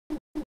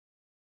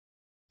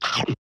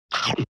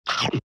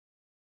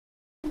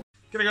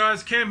G'day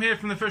guys, Cam here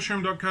from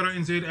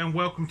thefishroom.co.nz and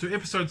welcome to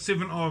episode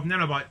 7 of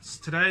Nano Bites.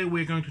 Today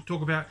we're going to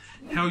talk about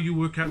how you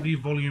work out the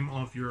volume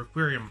of your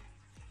aquarium.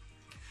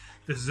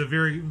 This is a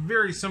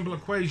very simple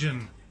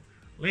equation.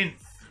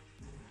 Length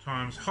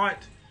times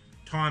height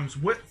times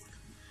width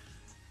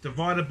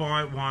divided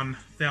by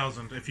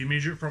 1000. If you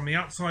measure it from the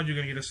outside, you're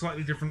going to get a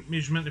slightly different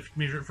measurement. If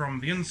you measure it from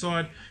the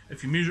inside,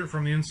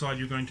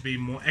 you're going to be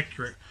more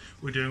accurate.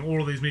 We're doing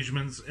all of these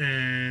measurements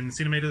in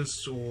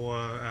centimeters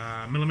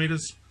or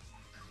millimeters.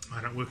 I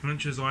don't work in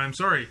inches, I am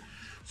sorry.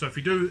 So if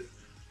you do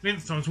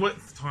length times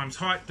width times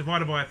height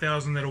divided by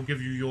 1000, that'll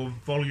give you your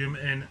volume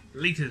in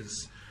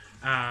litres.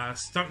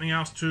 Something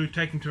else to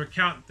take into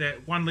account,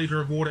 that 1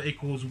 litre of water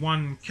equals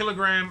 1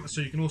 kilogram,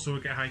 so you can also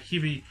work out how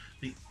heavy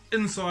the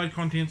inside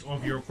contents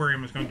of your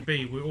aquarium is going to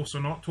be. We're also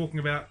not talking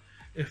about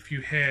if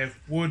you have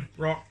wood,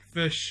 rock,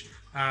 fish,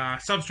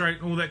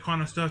 substrate, all that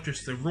kind of stuff,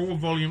 just the raw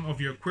volume of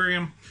your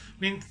aquarium.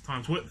 Length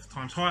times width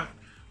times height,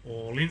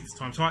 or length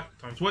times height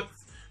times width,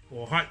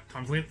 or height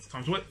times length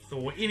times width,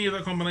 or any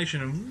other combination,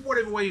 and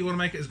whatever way you want to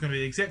make it is going to be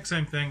the exact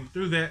same thing.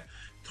 Do that,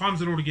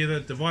 times it all together,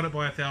 divide it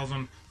by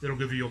 1000, that'll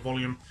give you your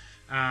volume.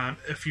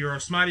 If you're a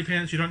smarty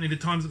pants, you don't need to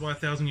times it by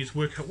 1000, you just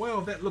work out,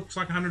 well, that looks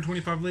like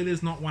 125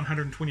 litres, not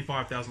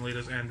 125,000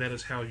 litres, and that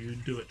is how you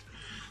do it.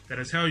 That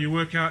is how you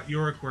work out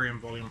your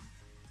aquarium volume.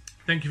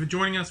 Thank you for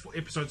joining us for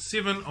episode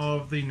 7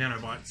 of the Nano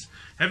Bites.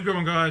 Have a good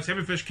one, guys,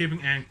 happy fish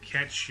keeping, and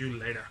catch you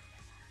later.